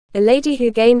a lady who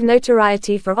gained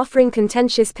notoriety for offering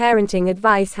contentious parenting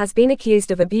advice, has been accused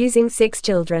of abusing 6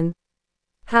 children.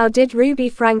 How did Ruby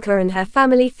Franca and her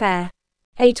family fare?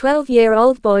 A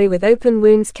 12-year-old boy with open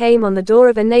wounds came on the door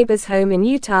of a neighbor's home in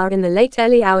Utah in the late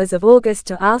early hours of August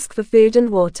to ask for food and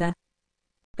water.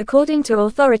 According to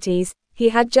authorities, he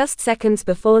had just seconds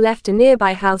before left a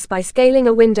nearby house by scaling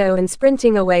a window and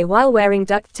sprinting away while wearing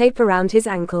duct tape around his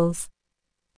ankles.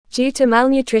 Due to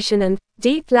malnutrition and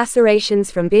deep lacerations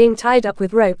from being tied up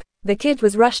with rope, the kid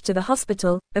was rushed to the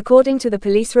hospital, according to the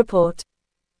police report.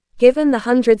 Given the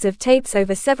hundreds of tapes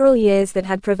over several years that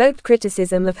had provoked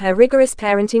criticism of her rigorous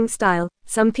parenting style,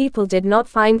 some people did not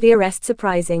find the arrest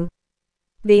surprising.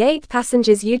 The 8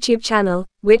 Passengers YouTube channel,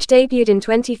 which debuted in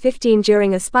 2015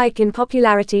 during a spike in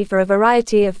popularity for a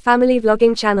variety of family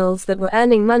vlogging channels that were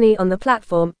earning money on the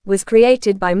platform, was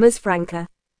created by Ms. Franca.